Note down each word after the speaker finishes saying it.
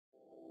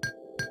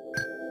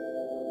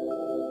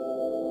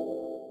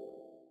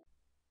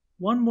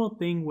one more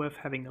thing worth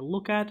having a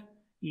look at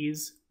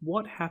is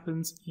what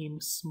happens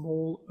in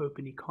small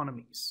open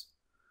economies.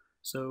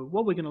 So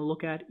what we're going to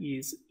look at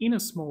is, in a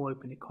small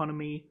open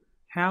economy,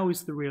 how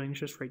is the real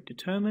interest rate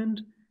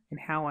determined, and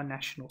how are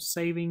national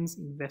savings,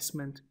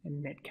 investment,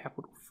 and net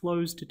capital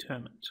flows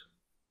determined.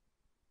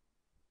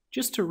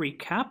 Just to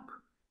recap,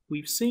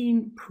 we've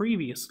seen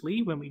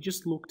previously, when we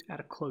just looked at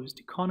a closed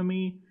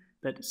economy,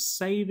 that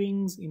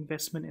savings,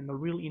 investment, and the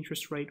real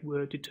interest rate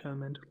were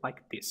determined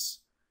like this.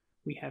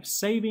 We have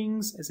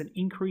savings as an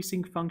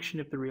increasing function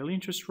of the real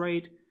interest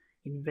rate,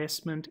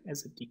 investment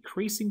as a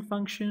decreasing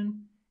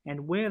function,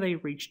 and where they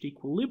reached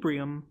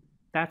equilibrium,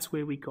 that's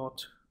where we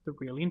got the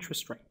real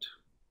interest rate.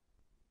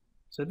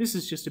 So this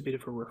is just a bit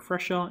of a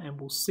refresher, and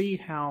we'll see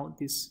how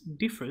this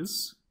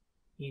differs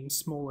in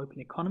small open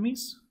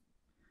economies.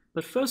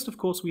 But first, of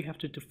course, we have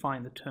to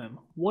define the term.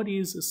 What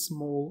is a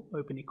small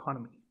open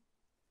economy?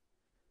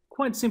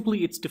 Quite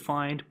simply, it's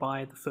defined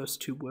by the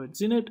first two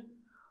words in it.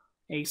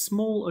 A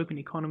small open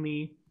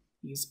economy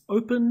is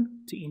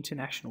open to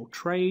international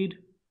trade,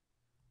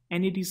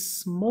 and it is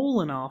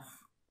small enough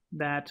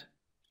that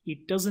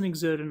it doesn't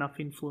exert enough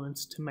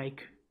influence to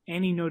make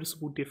any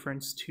noticeable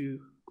difference to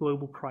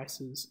global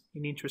prices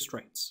and interest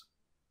rates.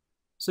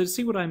 So to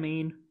see what I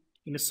mean,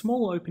 in a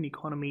small open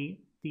economy,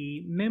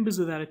 the members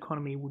of that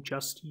economy will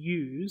just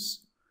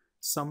use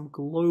some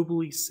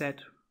globally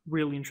set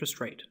real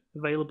interest rate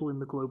available in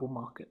the global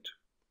market.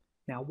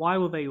 Now, why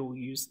will they all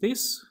use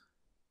this?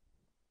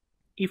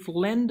 If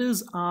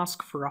lenders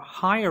ask for a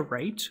higher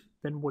rate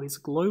than what is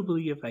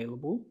globally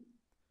available,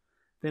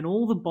 then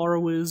all the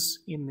borrowers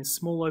in this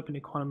small open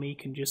economy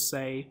can just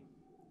say,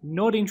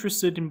 not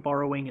interested in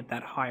borrowing at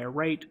that higher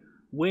rate,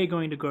 we're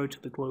going to go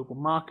to the global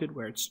market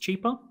where it's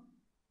cheaper.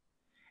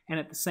 And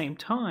at the same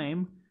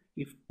time,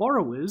 if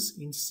borrowers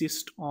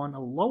insist on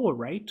a lower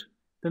rate,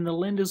 then the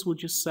lenders will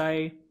just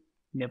say,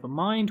 never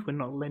mind, we're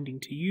not lending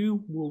to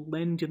you, we'll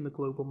lend in the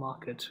global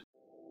market